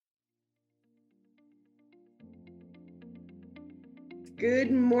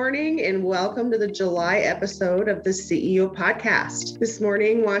Good morning and welcome to the July episode of the CEO Podcast. This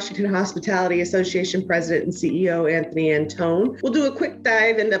morning, Washington Hospitality Association President and CEO Anthony Antone will do a quick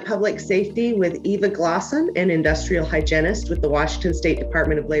dive into public safety with Eva Glosson, an industrial hygienist with the Washington State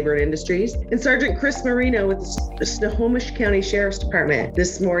Department of Labor and Industries, and Sergeant Chris Marino with the Snohomish County Sheriff's Department.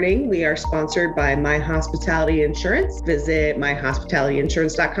 This morning, we are sponsored by My Hospitality Insurance. Visit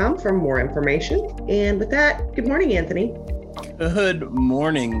myhospitalityinsurance.com for more information. And with that, good morning, Anthony. Good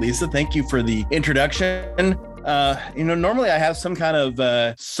morning, Lisa. Thank you for the introduction. Normally I have some kind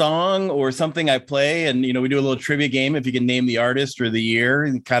of song or something I play, and, we do a little trivia game if you can name the artist or the year,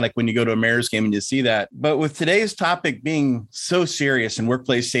 kind of like when you go to a Mariners game and you see that. But with today's topic being so serious in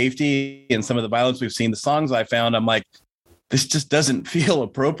workplace safety and some of the violence we've seen, the songs I found, I'm like, this just doesn't feel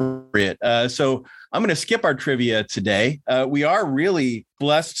appropriate. So I'm going to skip our trivia today. We are really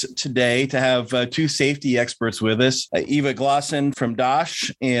blessed today to have two safety experts with us. Eva Glosson from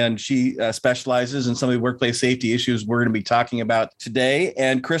DOSH, and she specializes in some of the workplace safety issues we're going to be talking about today.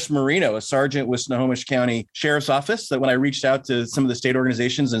 And Chris Marino, a sergeant with Snohomish County Sheriff's Office, that when I reached out to some of the state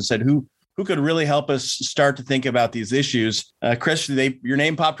organizations and said, who could really help us start to think about these issues? Chris, your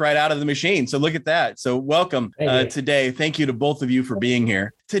name popped right out of the machine. So look at that. So welcome today. Thank you to both of you for being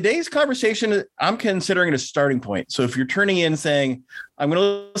here. Today's conversation, I'm considering it a starting point. So if you're turning in saying, I'm going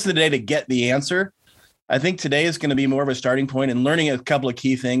to listen today to get the answer, I think today is going to be more of a starting point in learning a couple of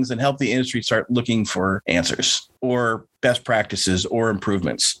key things and help the industry start looking for answers or best practices or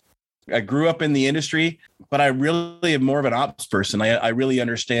improvements. I grew up in the industry, but I really am more of an ops person. I really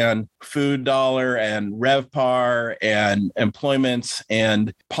understand food dollar and RevPAR and employment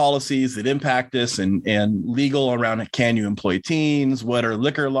and policies that impact us and legal around, can you employ teens? What are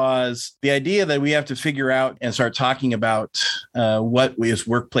liquor laws? The idea that we have to figure out and start talking about what is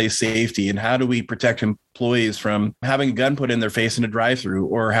workplace safety and how do we protect employees from having a gun put in their face in a drive-through,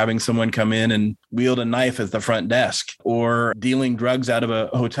 or having someone come in and wield a knife at the front desk, or dealing drugs out of a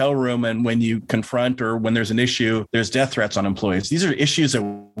hotel room. And when you confront or when there's an issue, there's death threats on employees. These are issues that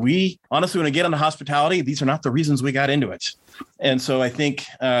we honestly, when we get into hospitality, these are not the reasons we got into it. And so I think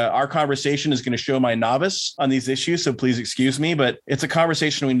our conversation is going to show my novice on these issues. So please excuse me, but it's a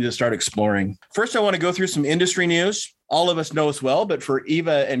conversation we need to start exploring. First, I want to go through some industry news. All of us know us well, but for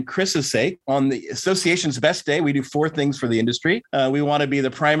Eva and Chris's sake, on the association's best day, we do four things for the industry. We want to be the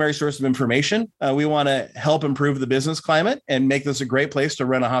primary source of information. We want to help improve the business climate and make this a great place to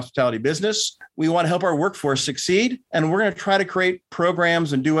run a hospitality business. We want to help our workforce succeed. And we're going to try to create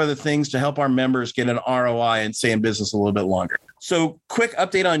programs and do other things to help our members get an ROI and stay in business a little bit longer. So quick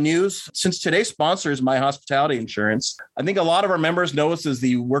update on news. Since today's sponsor is My Hospitality Insurance, I think a lot of our members know us as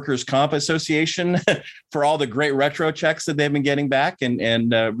the Workers' Comp Association for all the great retro checks that they've been getting back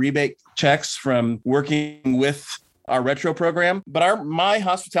and rebate checks from working with our retro program. But our My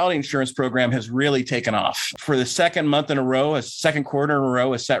Hospitality Insurance program has really taken off. For the second month in a row, a second quarter in a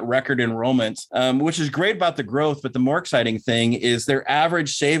row, has set record enrollment, which is great about the growth. But the more exciting thing is their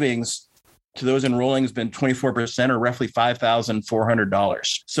average savings to those enrolling has been 24%, or roughly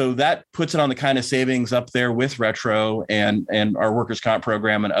 $5,400. So that puts it on the kind of savings up there with retro and our workers' comp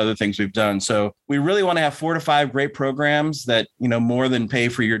program and other things we've done. So we really want to have 4 to 5 great programs that, more than pay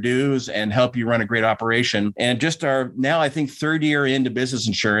for your dues and help you run a great operation. And just our now, I think, third year into business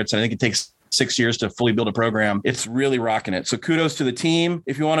insurance. I think it takes 6 years to fully build a program. It's really rocking it. So kudos to the team.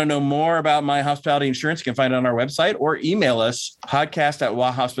 If you want to know more about My Hospitality Insurance, you can find it on our website or email us,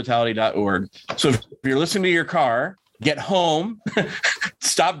 podcast@wahospitality.org. So if you're listening to your car, get home,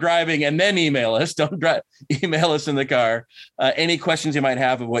 stop driving, and then email us. Don't email us in the car. Any questions you might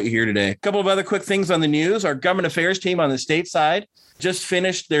have of what you hear today. A couple of other quick things on the news. Our government affairs team on the state side just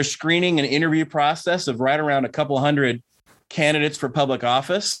finished their screening and interview process of right around a couple hundred candidates for public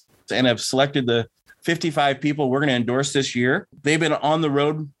office, and have selected the 55 people we're going to endorse this year. They've been on the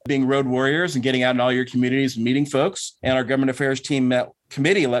road being road warriors and getting out in all your communities and meeting folks. And our government affairs team met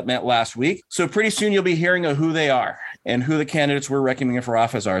last week. So pretty soon you'll be hearing of who they are and who the candidates we're recommending for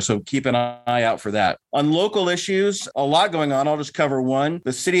office are. So keep an eye out for that. On local issues, a lot going on. I'll just cover one.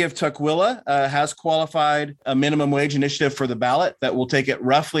 The city of Tukwila has qualified a minimum wage initiative for the ballot that will take it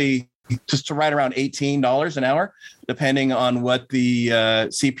roughly just to right around $18 an hour, depending on what the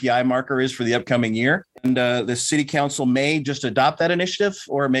CPI marker is for the upcoming year. And the city council may just adopt that initiative,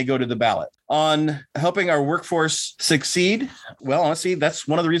 or it may go to the ballot. On helping our workforce succeed, well, honestly, that's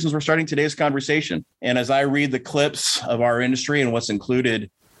one of the reasons we're starting today's conversation. And as I read the clips of our industry and what's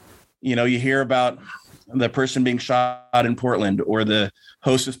included, you hear about the person being shot in Portland, or the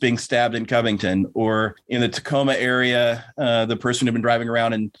hostess being stabbed in Covington, or in the Tacoma area, the person who'd been driving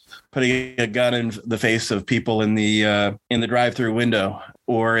around and putting a gun in the face of people in the drive-through window,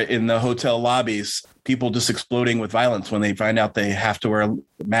 or in the hotel lobbies, people just exploding with violence when they find out they have to wear a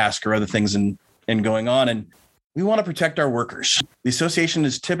mask or other things and going on. And we want to protect our workers. The association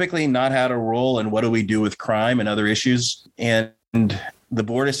has typically not had a role in what do we do with crime and other issues. And the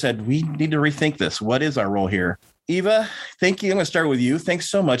board has said, we need to rethink this. What is our role here? Eva, thank you. I'm going to start with you. Thanks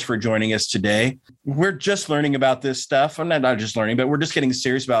so much for joining us today. We're just learning about this stuff. I'm not just learning, but we're just getting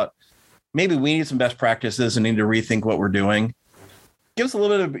serious about maybe we need some best practices and need to rethink what we're doing. Give us a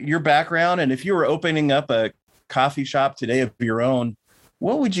little bit of your background. And if you were opening up a coffee shop today of your own,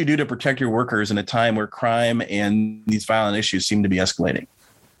 what would you do to protect your workers in a time where crime and these violent issues seem to be escalating?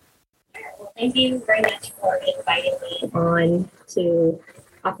 Well, thank you very much for inviting me on to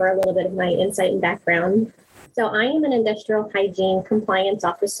offer a little bit of my insight and background. So I am an industrial hygiene compliance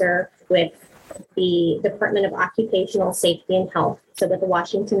officer with the Department of Occupational Safety and Health, so with the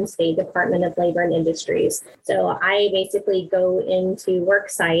Washington State Department of Labor and Industries. So I basically go into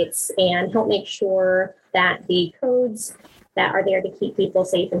work sites and help make sure that the codes that are there to keep people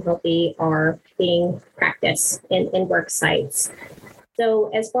safe and healthy are being practiced in work sites.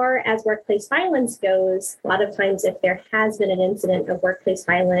 So as far as workplace violence goes, a lot of times if there has been an incident of workplace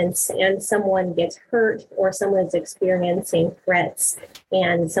violence and someone gets hurt or someone is experiencing threats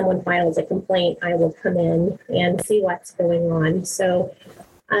and someone files a complaint, I will come in and see what's going on. So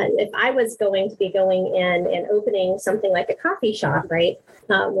if I was going to be going in and opening something like a coffee shop, right,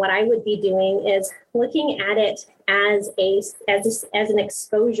 what I would be doing is looking at it as an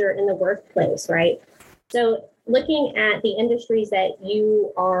exposure in the workplace, right? So looking at the industries that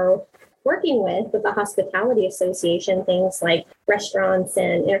you are working with the Hospitality Association, things like restaurants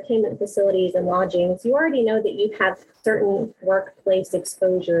and entertainment facilities and lodgings, you already know that you have certain workplace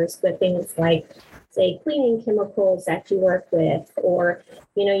exposures with things like, say, cleaning chemicals that you work with, or,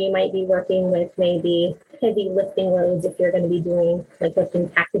 you might be working with maybe heavy lifting loads if you're going to be doing like lifting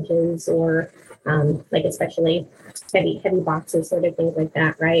packages or like especially heavy boxes, sort of things like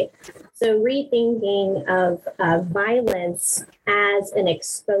that, right? So rethinking of violence as an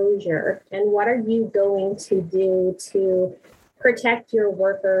exposure, and what are you going to do to protect your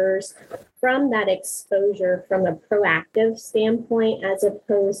workers from that exposure from a proactive standpoint as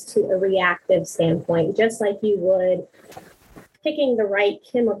opposed to a reactive standpoint, just like you would picking the right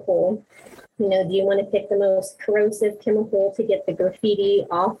chemical. Do you want to pick the most corrosive chemical to get the graffiti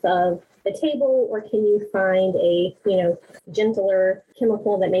off of the table, or can you find a, gentler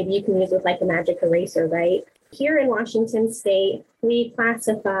chemical that maybe you can use with like a magic eraser, right? Here in Washington State, we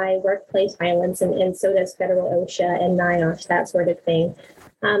classify workplace violence, and so does federal OSHA and NIOSH, that sort of thing,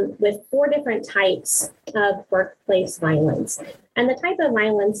 with 4 different types of workplace violence. And the type of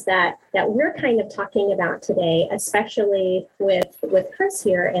violence that we're kind of talking about today, especially with Chris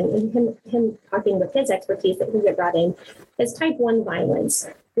here and him talking with his expertise that we get brought in, is type 1 violence,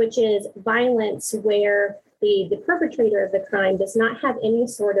 which is violence where the perpetrator of the crime does not have any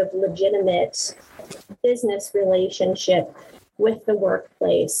sort of legitimate business relationship with the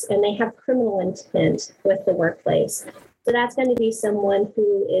workplace, and they have criminal intent with the workplace. So that's going to be someone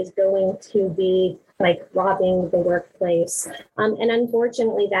who is going to be like robbing the workplace. And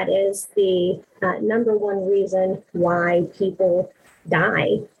unfortunately, that is the number one reason why people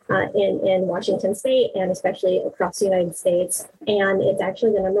die in Washington State and especially across the United States. And it's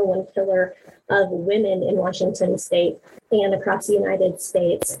actually the number one killer of women in Washington State and across the United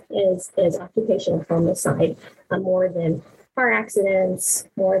States is occupational homicide, more than car accidents,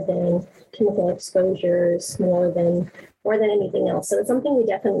 more than chemical exposures, more than anything else. So it's something we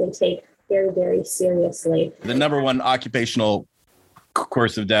definitely take very, very seriously. The number one occupational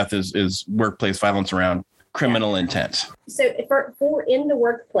cause of death is workplace violence around criminal intent. So for in the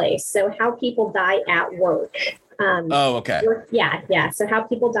workplace, so how people die at work. Okay. Yeah. So how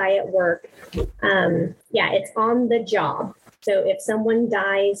people die at work. It's on the job. So if someone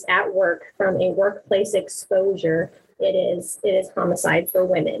dies at work from a workplace exposure, it is homicide for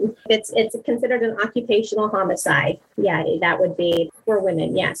women. It's considered an occupational homicide. Yeah, that would be for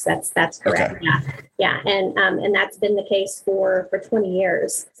women. Yes, that's correct. Okay. Yeah, and that's been the case for 20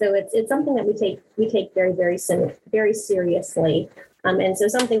 years. So it's something that we take very, very very seriously. And so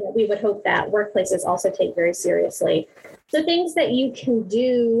something that we would hope that workplaces also take very seriously. So things that you can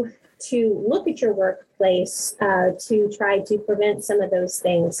do to look at your workplace to try to prevent some of those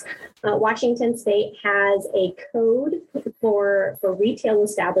things. Washington State has a code for retail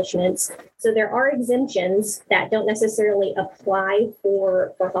establishments. So there are exemptions that don't necessarily apply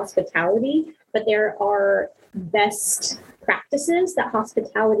for hospitality, but there are best practices that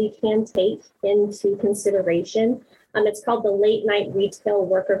hospitality can take into consideration. It's called the Late Night Retail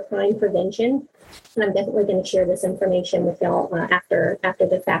Worker Crime Prevention. And I'm definitely going to share this information with y'all after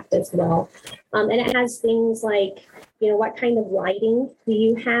the fact as well. And it has things like, what kind of lighting do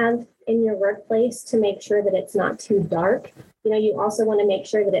you have in your workplace to make sure that it's not too dark? You also want to make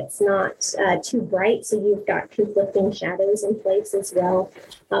sure that it's not too bright, so you've got conflicting shadows in place as well.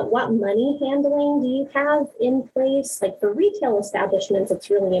 What money handling do you have in place? Like for retail establishments, it's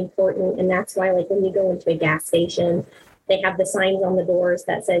really important. And that's why, like when you go into a gas station, they have the signs on the doors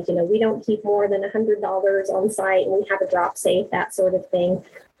that says, we don't keep more than $100 on site, and we have a drop safe, that sort of thing.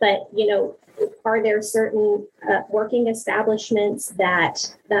 But, are there certain working establishments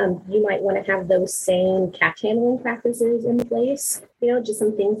that you might want to have those same cash handling practices in place? Just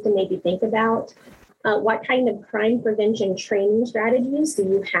some things to maybe think about. What kind of crime prevention training strategies do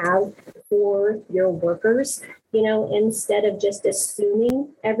you have for your workers? Instead of just assuming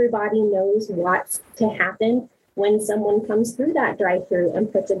everybody knows what's to happen when someone comes through that drive-through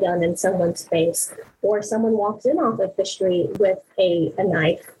and puts a gun in someone's face, or someone walks in off of the street with a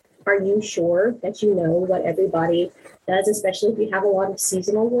knife. Are you sure that you know what everybody does, especially if you have a lot of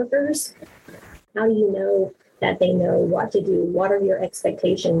seasonal workers? How do you know that they know what to do? What are your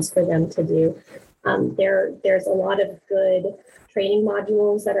expectations for them to do? There's a lot of good training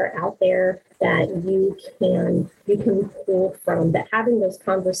modules that are out there that you can pull from, that having those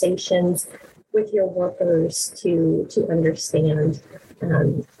conversations with your workers to understand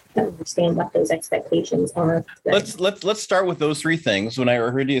what those expectations are. Let's start with those three things. When I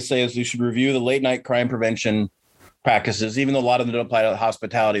heard you say is you should review the late night crime prevention practices, even though a lot of them don't apply to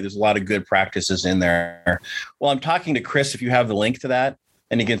hospitality, there's a lot of good practices in there. Well, I'm talking to Chris. If you have the link to that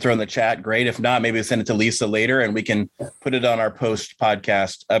and you can throw in the chat, great. If not, maybe send it to Lisa later and we can put it on our post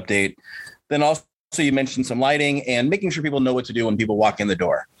podcast update. Then also you mentioned some lighting and making sure people know what to do when people walk in the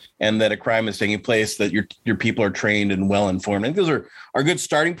door, and that a crime is taking place, that your people are trained and well informed. I think those are good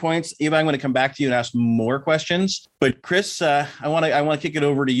starting points. Eva, I'm going to come back to you and ask more questions. But Chris, I want to kick it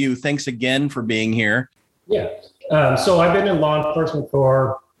over to you. Thanks again for being here. Yeah. So I've been in law enforcement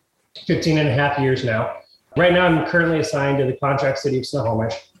for 15 and a half years now. Right now, I'm currently assigned to the contract city of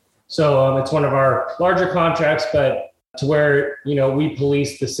Snohomish. So it's one of our larger contracts, but to where, we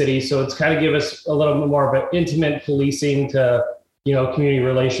police the city. So it's kind of give us a little bit more of an intimate policing to, community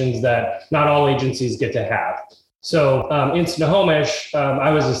relations that not all agencies get to have. So in Snohomish,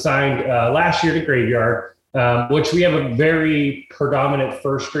 I was assigned last year to Graveyard, which we have a very predominant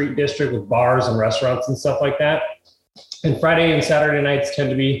First Street district with bars and restaurants and stuff like that. And Friday and Saturday nights tend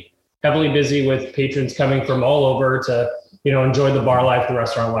to be heavily busy with patrons coming from all over to, enjoy the bar life, the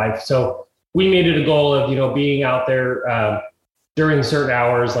restaurant life. So we made it a goal of, being out there during certain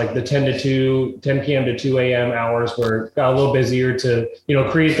hours, like the 10 p.m. to 2 a.m. hours, where it got a little busier to,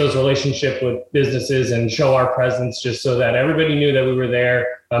 create those relationships with businesses and show our presence, just so that everybody knew that we were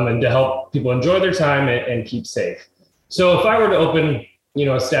there, and to help people enjoy their time and keep safe. So if I were to open,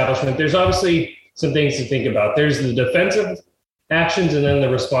 establishment, there's obviously some things to think about. There's the defensive actions and then the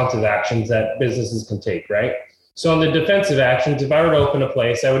responsive actions that businesses can take, right? So on the defensive actions, if I were to open a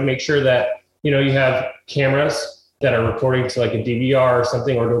place, I would make sure that, you have cameras that are recording to like a DVR or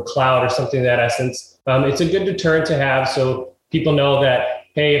something, or to a cloud or something of that essence. It's a good deterrent to have, so people know that,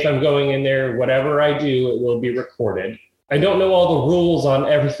 hey, if I'm going in there, whatever I do, it will be recorded. I don't know all the rules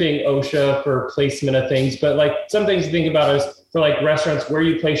on everything OSHA for placement of things, but like some things to think about is for like restaurants, where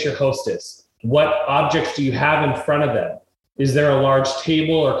you place your hostess. What objects do you have in front of them? Is there a large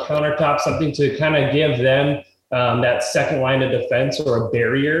table or countertop, something to kind of give them that second line of defense, or a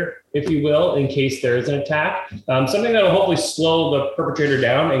barrier, if you will, in case there is an attack? Something that will hopefully slow the perpetrator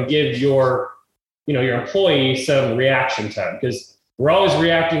down and give your employee some reaction time, because we're always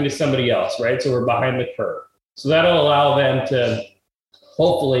reacting to somebody else, right? So we're behind the curve. So that'll allow them to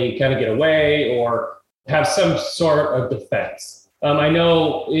hopefully kind of get away or have some sort of defense. I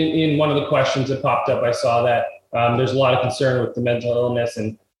know in one of the questions that popped up, I saw that there's a lot of concern with the mental illness,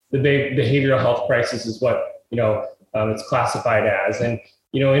 and the behavioral health crisis is what it's classified as. And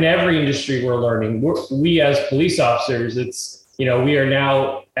in every industry we're learning, we as police officers, we are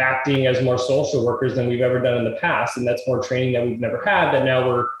now acting as more social workers than we've ever done in the past, and that's more training that we've never had that now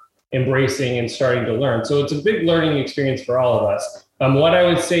we're embracing and starting to learn. So it's a big learning experience for all of us. What I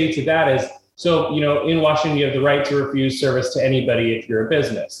would say to that is, So, in Washington, you have the right to refuse service to anybody if you're a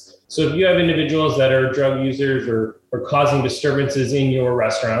business. So if you have individuals that are drug users or causing disturbances in your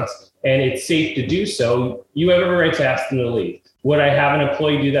restaurants, and it's safe to do so, you have every right to ask them to leave. Would I have an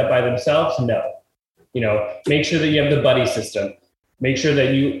employee do that by themselves? No. Make sure that you have the buddy system. Make sure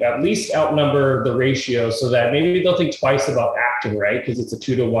that you at least outnumber the ratio so that maybe they'll think twice about acting, right? Because it's a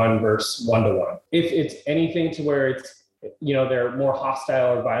 2-to-1 versus 1-to-1. If it's anything to where it's, they're more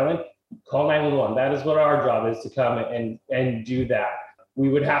hostile or violent, call 911. That is what our job is, to come and do that. We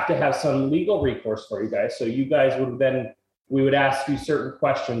would have to have some legal recourse for you guys. So you guys we would ask you certain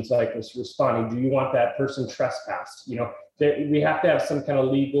questions like this responding. Do you want that person trespassed? We have to have some kind of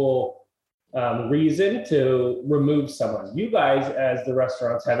legal reason to remove someone. You guys, as the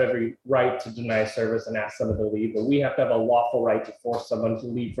restaurants, have every right to deny service and ask someone to leave, but we have to have a lawful right to force someone to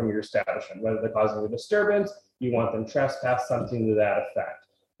leave from your establishment, whether they're causing a disturbance, you want them trespass, something to that effect.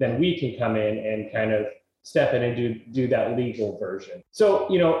 Then we can come in and kind of step in and do that legal version. So,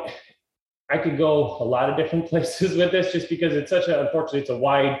 I could go a lot of different places with this, just because unfortunately, it's a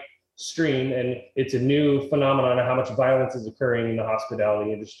wide stream and it's a new phenomenon of how much violence is occurring in the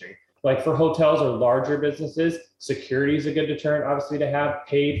hospitality industry. Like for hotels or larger businesses, security is a good deterrent, obviously, to have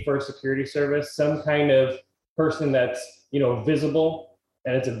paid for security service, some kind of person that's, visible,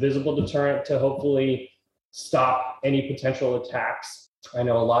 and it's a visible deterrent to hopefully stop any potential attacks. I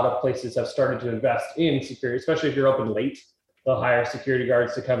know a lot of places have started to invest in security, especially if you're open late. They'll hire security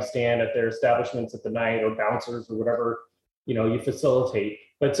guards to come stand at their establishments at the night, or bouncers, or whatever, you facilitate.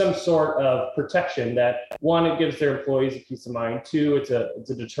 But some sort of protection that, one, it gives their employees a peace of mind. Two, it's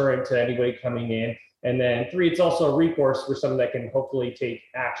a deterrent to anybody coming in. And then three, it's also a recourse for someone that can hopefully take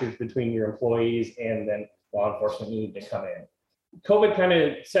actions between your employees and then law enforcement need to come in. COVID kind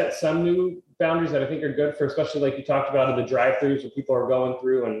of set some new boundaries that I think are good for, especially like you talked about in the drive-thrus where people are going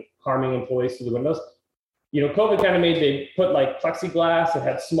through and harming employees through the windows. COVID kind of they put like plexiglass that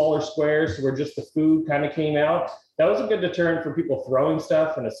had smaller squares where just the food kind of came out. That was a good deterrent for people throwing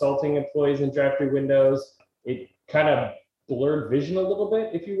stuff and assaulting employees in drive-thru windows. It kind of blurred vision a little bit,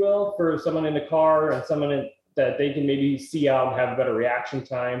 if you will, for someone in the car and someone that they can maybe see out and have a better reaction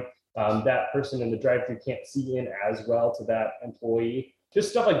time. That person in the drive-thru can't see in as well to that employee. Just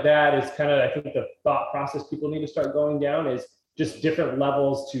stuff like that is kind of, I think, the thought process people need to start going down, is just different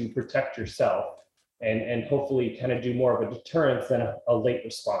levels to protect yourself and hopefully kind of do more of a deterrence than a late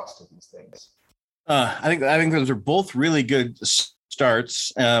response to these things. I think those are both really good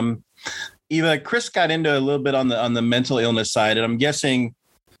starts. Eva, Chris got into a little bit on the mental illness side, and I'm guessing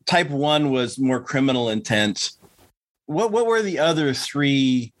type 1 was more criminal intent. What were the other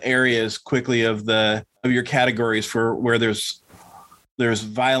three areas quickly of your categories for where there's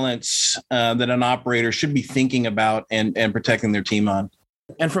violence that an operator should be thinking about and protecting their team on?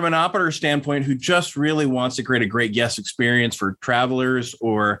 And from an operator standpoint who just really wants to create a great guest experience for travelers,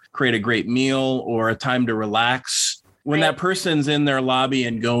 or create a great meal, or a time to relax, when that person's in their lobby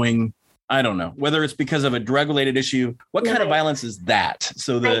and going, I don't know, whether it's because of a drug-related issue, what kind of violence is that?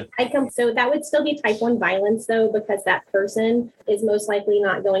 So so that would still be type 1 violence, though, because that person is most likely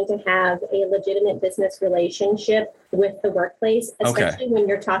not going to have a legitimate business relationship with the workplace, especially when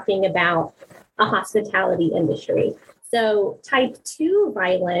you're talking about a hospitality industry. So type 2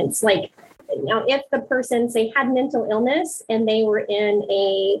 violence, like, if the person, say, had mental illness and they were in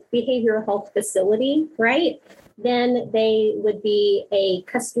a behavioral health facility, right? Then they would be a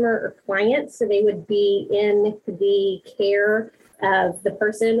customer or client. So they would be in the care of the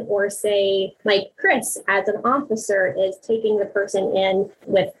person, or say, like Chris, as an officer, is taking the person in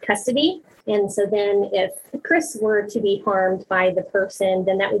with custody. And so then if Chris were to be harmed by the person,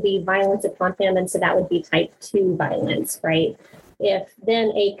 then that would be violence upon him. And so that would be type 2 violence, right? If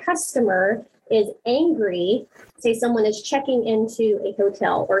then a customer is angry, say someone is checking into a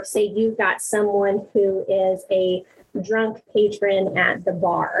hotel, or say you've got someone who is a drunk patron at the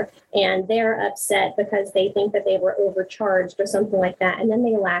bar and they're upset because they think that they were overcharged or something like that, and then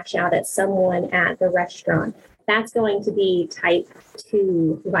they lash out at someone at the restaurant, that's going to be type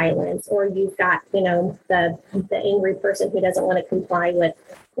 2 violence. Or you've got, the angry person who doesn't want to comply with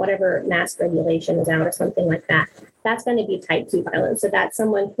whatever mask regulation is out or something like that. That's going to be type 2 violence. So that's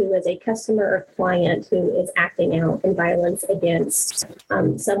someone who is a customer or client who is acting out in violence against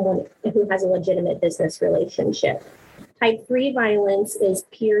someone who has a legitimate business relationship. Type 3 violence is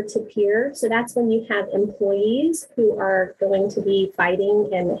peer-to-peer. So that's when you have employees who are going to be fighting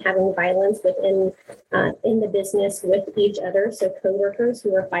and having violence within in the business with each other. So coworkers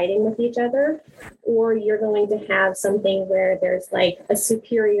who are fighting with each other. Or you're going to have something where there's like a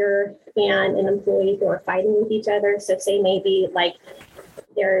superior and an employee who are fighting with each other. So say maybe like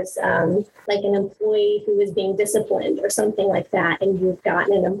there's like an employee who is being disciplined or something like that, and you've got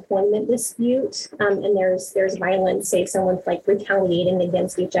an employment dispute, and there's violence, say someone's like retaliating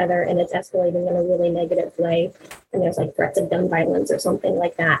against each other and it's escalating in a really negative way, and there's like threats of gun violence or something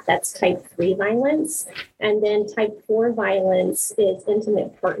like that. That's type 3 violence. And then type 4 violence is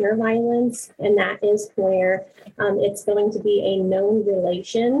intimate partner violence, and that is where it's going to be a known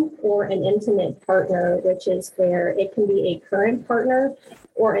relation or an intimate partner, which is where it can be a current partner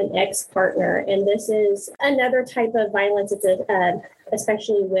or an ex-partner. And this is another type of violence. It's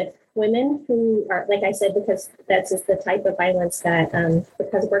especially with women who are, like I said, because that's just the type of violence that,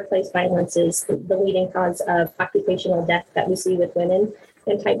 because workplace violence is the leading cause of occupational death that we see with women.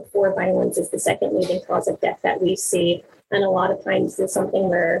 And type 4 violence is the second leading cause of death that we see. And a lot of times it's something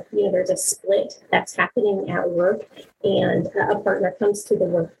where, there's a split that's happening at work, and a partner comes to the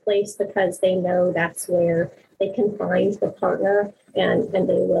workplace because they know that's where they can find the partner, and they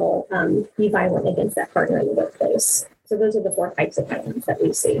will be violent against that partner in the workplace. So those are the 4 types of violence that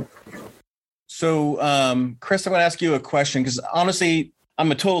we see. So, Chris, I'm going to ask you a question, because honestly, I'm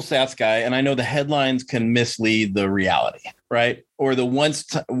a total stats guy, and I know the headlines can mislead the reality, right? Or the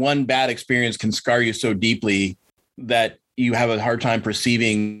one bad experience can scar you so deeply that you have a hard time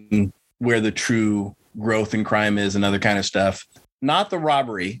perceiving where the true growth in crime is and other kind of stuff. Not the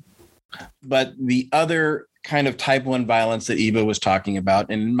robbery, but the other kind of type 1 violence that Eva was talking about.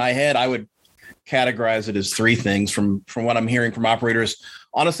 And in my head, I would categorize it as 3 things from what I'm hearing from operators,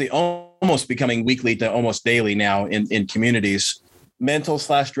 honestly, almost becoming weekly to almost daily now in communities.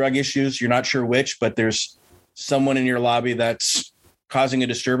 Mental/drug issues, you're not sure which, but there's someone in your lobby that's causing a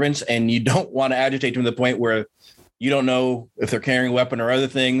disturbance, and you don't want to agitate them to the point where you don't know if they're carrying a weapon or other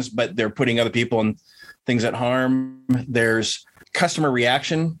things, but they're putting other people in things that harm. There's customer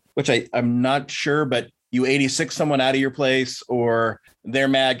reaction, which I'm not sure, but you 86 someone out of your place, or they're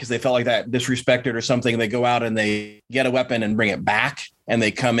mad because they felt like that disrespected or something. They go out and they get a weapon and bring it back, and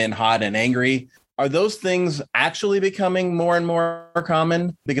they come in hot and angry. Are those things actually becoming more and more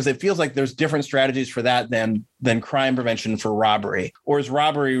common? Because it feels like there's different strategies for that than crime prevention for robbery. Or is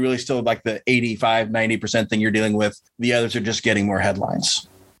robbery really still like the 85, 90% thing you're dealing with? The others are just getting more headlines.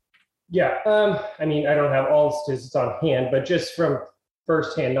 Yeah. I don't have all the statistics on hand, but just from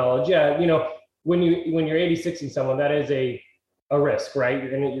firsthand knowledge, when you're 86ing someone, that is a risk, right?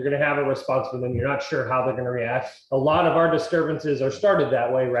 You're going to have a response from them. You're not sure how they're going to react. A lot of our disturbances are started that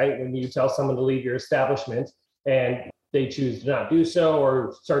way, right? When you tell someone to leave your establishment and they choose to not do so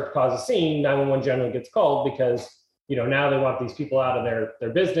or start to cause a scene, 911 generally gets called because, now they want these people out of their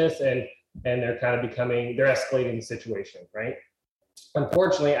business, and they're kind of they're escalating the situation, right?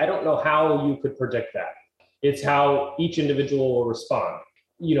 Unfortunately, I don't know how you could predict that. It's how each individual will respond.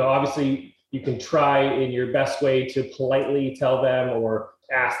 Obviously, you can try in your best way to politely tell them or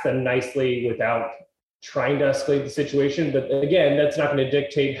ask them nicely without trying to escalate the situation. But again, that's not going to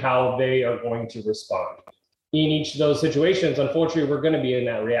dictate how they are going to respond. In each of those situations, unfortunately, we're going to be in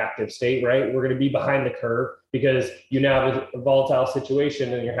that reactive state, right? We're going to be behind the curve because you now have a volatile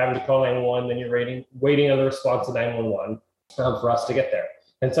situation and you're having to call 911, then you're waiting on the response to 911 for us to get there.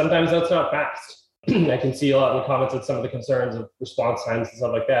 And sometimes that's not fast. I can see a lot in the comments of some of the concerns of response times and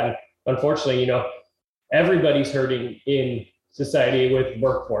stuff like that. And unfortunately, everybody's hurting in society with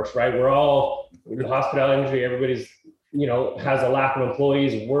workforce, right? We're all in the hospitality industry. Everybody's, has a lack of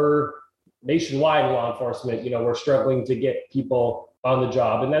employees. We're nationwide in law enforcement. We're struggling to get people on the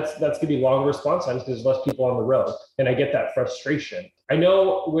job, and that's going to be longer response times because there's less people on the road. And I get that frustration. I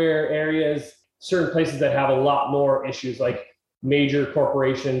know where certain places that have a lot more issues, like major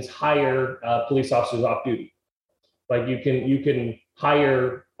corporations hire police officers off duty. Like you can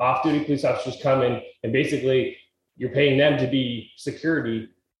hire off-duty police officers come in, and basically you're paying them to be security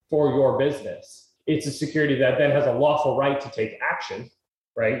for your business. It's a security that then has a lawful right to take action,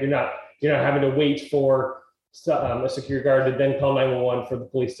 right? You're not having to wait for a security guard to then call 911 for the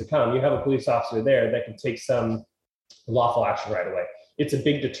police to come. You have a police officer there that can take some lawful action right away. It's a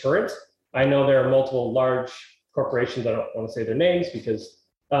big deterrent. I know there are multiple large corporations, I don't want to say their names because,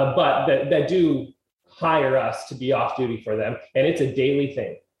 but that do hire us to be off duty for them. And it's a daily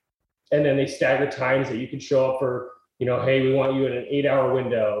thing. And then they stagger times that you could show up for, hey, we want you in an 8-hour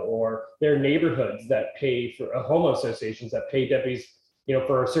window, or there are neighborhoods that pay for home associations that pay deputies,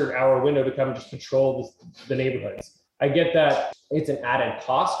 for a certain hour window to come and just patrol the neighborhoods. I get that it's an added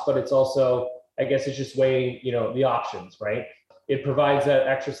cost, but it's also, I guess it's just weighing, the options, right? It provides that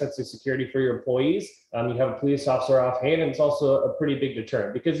extra sense of security for your employees. You have a police officer offhand, and it's also a pretty big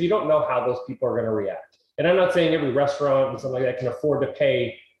deterrent because you don't know how those people are going to react. And I'm not saying every restaurant and something like that can afford to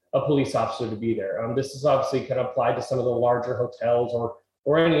pay a police officer to be there. This is obviously kind of applied to some of the larger hotels or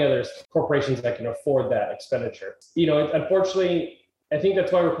or any other corporations that can afford that expenditure. Unfortunately, I think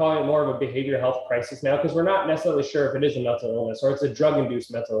that's why we're calling it more of a behavioral health crisis now, because we're not necessarily sure if it is a mental illness or it's a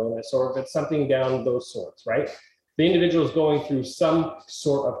drug-induced mental illness or if it's something down those sorts, right? The individual is going through some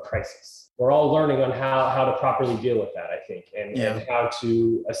sort of crisis. We're all learning on how to properly deal with that, I think, and how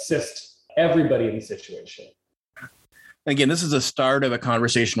to assist everybody in the situation. Again, this is a start of a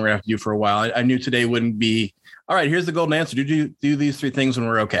conversation we're going to have to do for a while. I knew today wouldn't be, all right, here's the golden answer. Do these three things when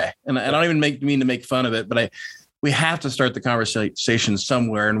we're okay. And I don't even mean to make fun of it, but we have to start the conversation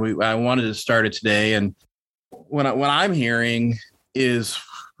somewhere. And I wanted to start it today. And what I'm hearing is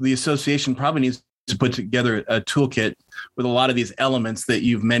the association probably needs to put together a toolkit with a lot of these elements that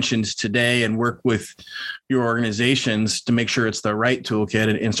you've mentioned today and work with your organizations to make sure it's the right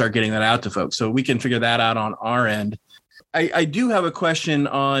toolkit and start getting that out to folks. So we can figure that out on our end. I do have a question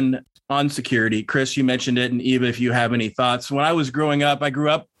on security. Chris, you mentioned it. And Eva, if you have any thoughts. When I was growing up, I grew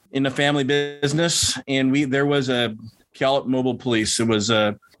up in a family business, and there was a Puyallup Mobile Police. It was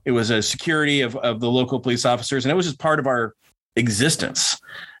a security of the local police officers, and it was just part of our existence.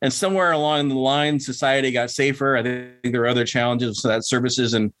 And somewhere along the line, society got safer. I think there were other challenges to that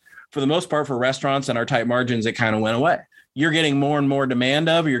services, and for the most part, for restaurants and our tight margins, it kind of went away. You're getting more and more demand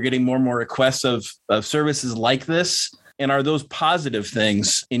of, you're getting more and more requests of services like this. And are those positive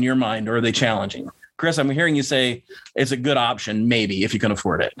things in your mind, or are they challenging? Chris, I'm hearing you say it's a good option, maybe, if you can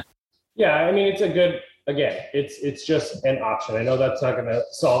afford it. Yeah, I mean, it's just an option. I know that's not going to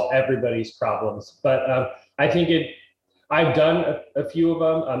solve everybody's problems, but I think I've done a few of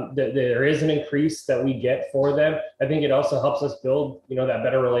them. There is an increase that we get for them. I think it also helps us build, that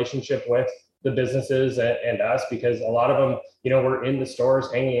better relationship with the businesses and us, because a lot of them, we're in the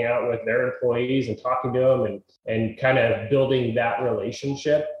stores hanging out with their employees and talking to them and kind of building that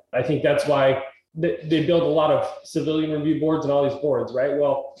relationship. I think that's why they build a lot of civilian review boards and all these boards, right?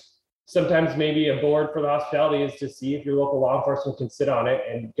 Well, sometimes maybe a board for the hospitality is to see if your local law enforcement can sit on it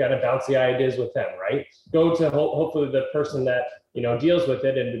and kind of bounce the ideas with them, right? Go to hopefully the person that, deals with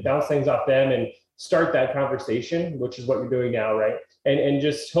it and bounce things off them and start that conversation, which is what you're doing now, right? And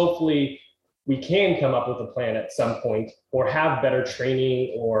just hopefully we can come up with a plan at some point, or have better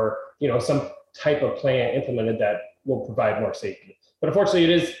training, or some type of plan implemented that will provide more safety. But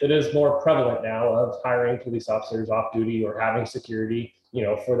unfortunately, it is more prevalent now of hiring police officers off duty or having security,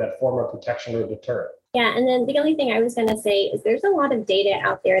 for that form of protection or deterrent. Yeah, and then the only thing I was going to say is there's a lot of data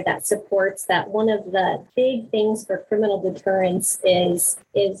out there that supports that one of the big things for criminal deterrence is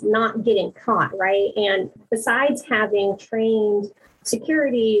not getting caught, right? And besides having trained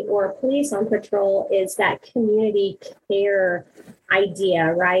security or police on patrol is that community care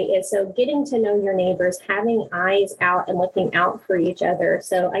idea, right? And so getting to know your neighbors, having eyes out and looking out for each other.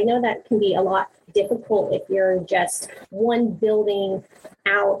 So I know that can be a lot difficult if you're just one building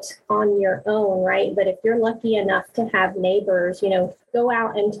out on your own, right? But if you're lucky enough to have neighbors, go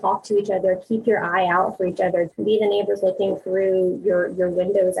out and talk to each other, keep your eye out for each other, be the neighbors looking through your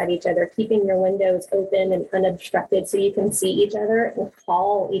windows at each other, keeping your windows open and unobstructed so you can see each other and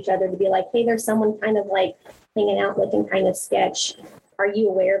call each other to be like, hey, there's someone kind of like hanging out looking kind of sketch. Are you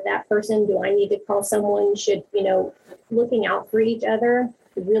aware of that person? Do I need to call someone? Should, looking out for each other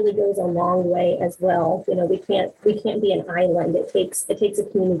really goes a long way as well. We can't be an island. It takes a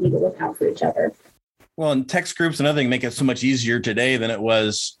community to look out for each other. Well, and text groups and other things make it so much easier today than it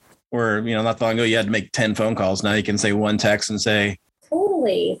was, or, not that long ago, you had to make 10 phone calls. Now you can say one text and say.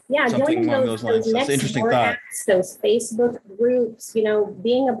 Totally. Yeah. Something along those lines. That's an interesting thought. Apps, those Facebook groups,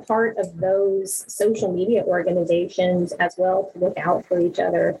 being a part of those social media organizations as well to look out for each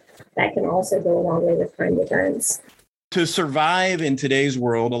other, that can also go a long way with crime deterrence. To survive in today's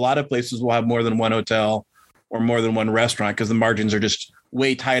world, a lot of places will have more than one hotel or more than one restaurant because the margins are just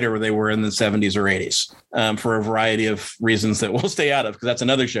way tighter where they were in the 70s or 80s for a variety of reasons that we'll stay out of, because that's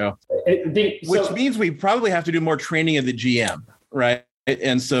another show. Which means we probably have to do more training of the GM, right?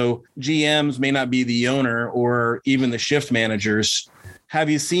 And so GMs may not be the owner or even the shift managers. Have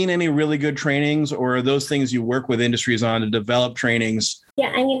you seen any really good trainings, or are those things you work with industries on to develop trainings?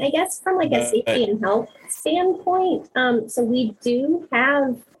 Yeah, I mean, I guess from like a safety and health standpoint, so we do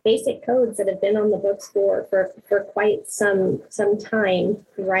have basic codes that have been on the books for quite some time,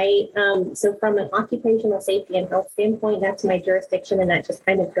 right? So from an occupational safety and health standpoint, that's my jurisdiction, and that just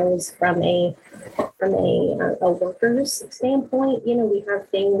kind of goes from a worker's standpoint. We have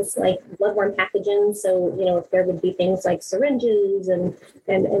things like bloodborne pathogens. So, if there would be things like syringes and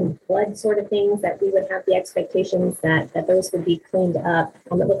blood sort of things, that we would have the expectations that those would be cleaned up.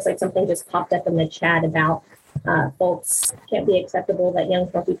 It looks like something just popped up in the chat about folks can't be acceptable that young,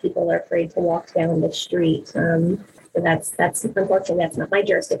 healthy people are afraid to walk down the street. But that's unfortunately that's not my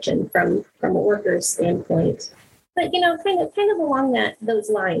jurisdiction from a worker's standpoint. But kind of along those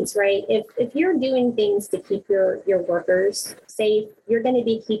lines, right? If you're doing things to keep your workers safe, you're going to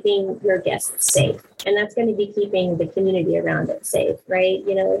be keeping your guests safe, and that's going to be keeping the community around it safe, right?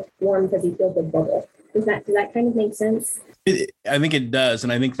 Warm because you feel the bubble. Does that kind of make sense? I think it does,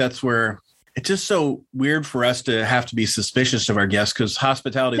 and I think that's where it's just so weird for us to have to be suspicious of our guests because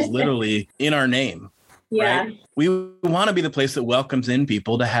hospitality is literally in our name. Yeah. Right? We want to be the place that welcomes in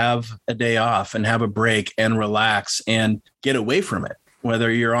people to have a day off and have a break and relax and get away from it, whether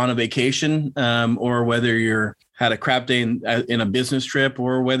you're on a vacation or whether you're had a crap day in a business trip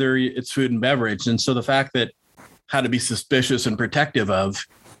or whether it's food and beverage. And so the fact that how to be suspicious and protective of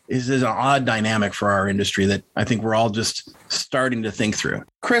is an odd dynamic for our industry that I think we're all just starting to think through.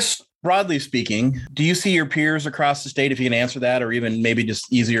 Chris, broadly speaking, do you see your peers across the state, if you can answer that, or even maybe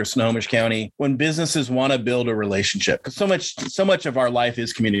just easier Snohomish County, when businesses want to build a relationship? Because so much of our life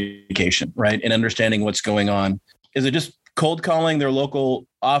is communication, right? And understanding what's going on. Is it just cold calling their local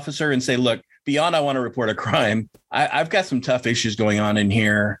officer and say, look, beyond I want to report a crime, I've got some tough issues going on in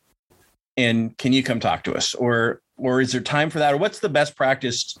here, and can you come talk to us? Or is there time for that? Or what's the best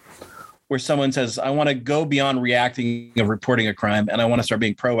practice where someone says, I want to go beyond reacting of reporting a crime and I want to start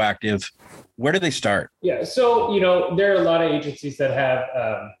being proactive? Where do they start? Yeah. So, there are a lot of agencies that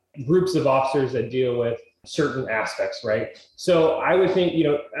have groups of officers that deal with certain aspects, right? So I would think,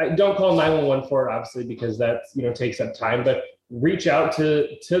 don't call 911 for it, obviously, because that, takes up time, but reach out to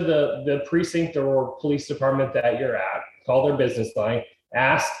the precinct or police department that you're at, call their business line,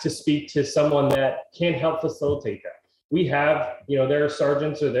 ask to speak to someone that can help facilitate that. We have, there are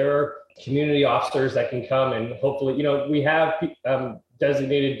sergeants or there are community officers that can come and hopefully, we have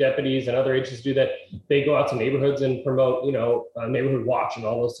designated deputies and other agencies do that. They go out to neighborhoods and promote, neighborhood watch and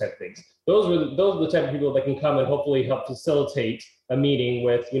all those type of things. Those are the type of people that can come and hopefully help facilitate a meeting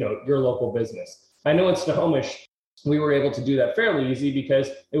with, your local business. I know in Snohomish, we were able to do that fairly easy because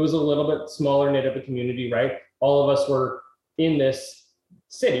it was a little bit smaller knit of a community, right? All of us were in this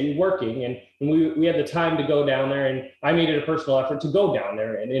city working and we had the time to go down there, and I made it a personal effort to go down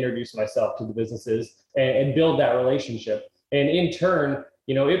there and introduce myself to the businesses and build that relationship. And in turn,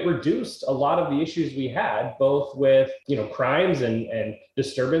 it reduced a lot of the issues we had, both with, crimes and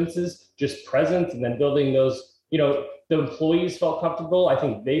disturbances, just presence, and then building those, the employees felt comfortable. I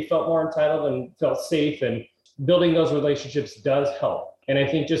think they felt more entitled and felt safe, and building those relationships does help. And I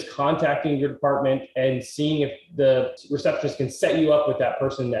think just contacting your department and seeing if the receptionist can set you up with that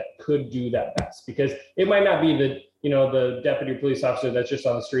person that could do that best, because it might not be the deputy police officer that's just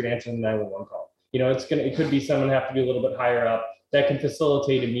on the street answering the 911 call. It could be someone have to be a little bit higher up that can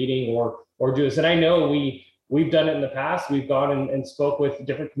facilitate a meeting or do this. And I know we've done it in the past. We've gone and spoke with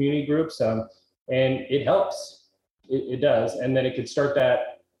different community groups, and it helps. It does. And then it could start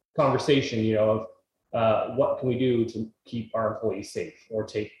that conversation, of what can we do to keep our employees safe or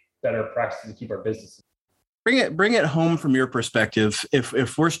take better practices to keep our businesses. Bring it home from your perspective.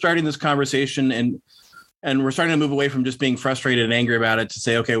 If we're starting this conversation and we're starting to move away from just being frustrated and angry about it to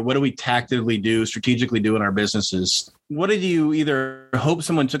say, okay, what do we tactically strategically do in our businesses? What did you either hope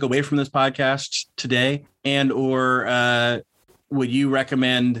someone took away from this podcast today, and or would you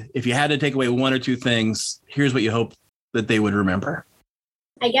recommend, if you had to take away one or two things, here's what you hope that they would remember?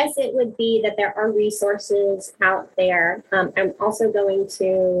 I guess it would be that there are resources out there. I'm also going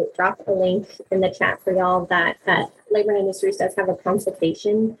to drop a link in the chat for y'all that Labor and Industries does have a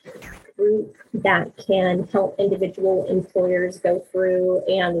consultation group that can help individual employers go through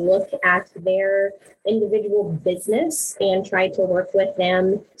and look at their individual business and try to work with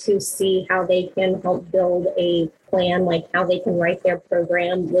them to see how they can help build a plan, like how they can write their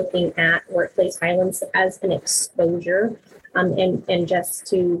program looking at workplace violence as an exposure. And just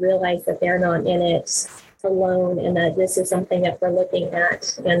to realize that they're not in it alone, and that this is something that we're looking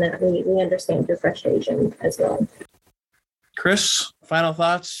at, and that we understand your frustration as well. Chris, final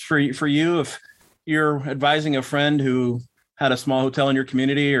thoughts for you if you're advising a friend who had a small hotel in your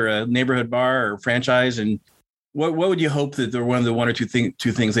community or a neighborhood bar or franchise, and what would you hope that they're one or two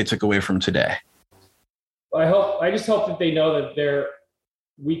things they took away from today? I just hope that they know that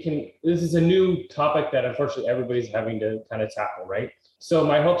this is a new topic that unfortunately everybody's having to kind of tackle, right? So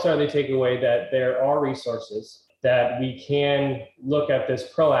my hopes are they take away that there are resources that we can look at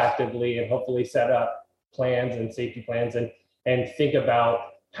this proactively and hopefully set up plans and safety plans and think about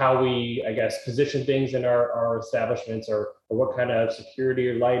how we, I guess, position things in our establishments or what kind of security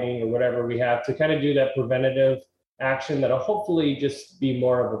or lighting or whatever we have to kind of do that preventative action that'll hopefully just be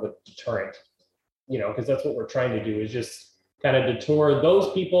more of a deterrent, because that's what we're trying to do, is just kind of detour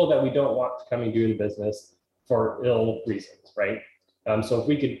those people that we don't want to come and do the business for ill reasons, right? So if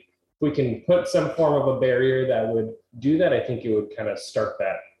we can put some form of a barrier that would do that, I think it would kind of start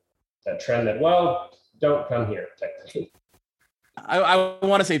that trend that, well, don't come here type of thing. I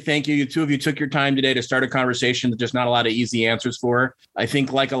want to say thank you. You two of you took your time today to start a conversation that there's not a lot of easy answers for. I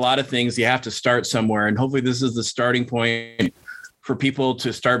think like a lot of things, you have to start somewhere. And hopefully this is the starting point for people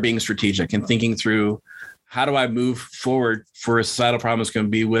to start being strategic and thinking through, how do I move forward for a societal problem that's going to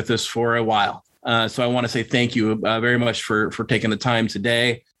be with us for a while? So I want to say thank you very much for taking the time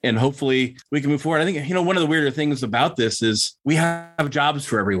today. And hopefully we can move forward. I think, one of the weirder things about this is we have jobs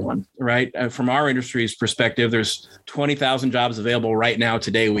for everyone, right? From our industry's perspective, there's 20,000 jobs available right now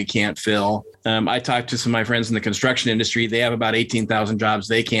today we can't fill. I talked to some of my friends in the construction industry. They have about 18,000 jobs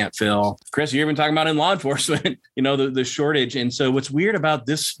they can't fill. Chris, you're even talking about in law enforcement, the shortage. And so what's weird about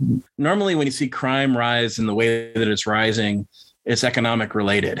this, normally when you see crime rise in the way that it's rising, it's economic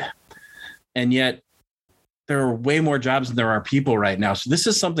related. And yet there are way more jobs than there are people right now. So this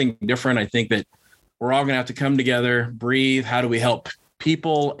is something different. I think that we're all going to have to come together, breathe. How do we help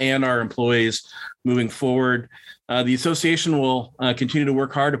people and our employees moving forward? The association will continue to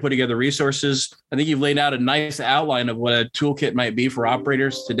work hard to put together resources. I think you've laid out a nice outline of what a toolkit might be for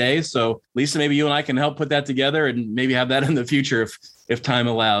operators today. So Lisa, maybe you and I can help put that together and maybe have that in the future if time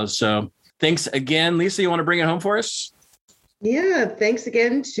allows. So thanks again. Lisa, you want to bring it home for us? Yeah, thanks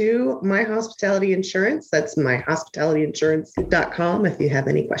again to My Hospitality Insurance. That's myhospitalityinsurance.com if you have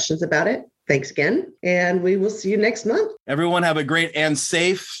any questions about it. Thanks again, and we will see you next month. Everyone have a great and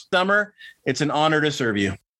safe summer. It's an honor to serve you.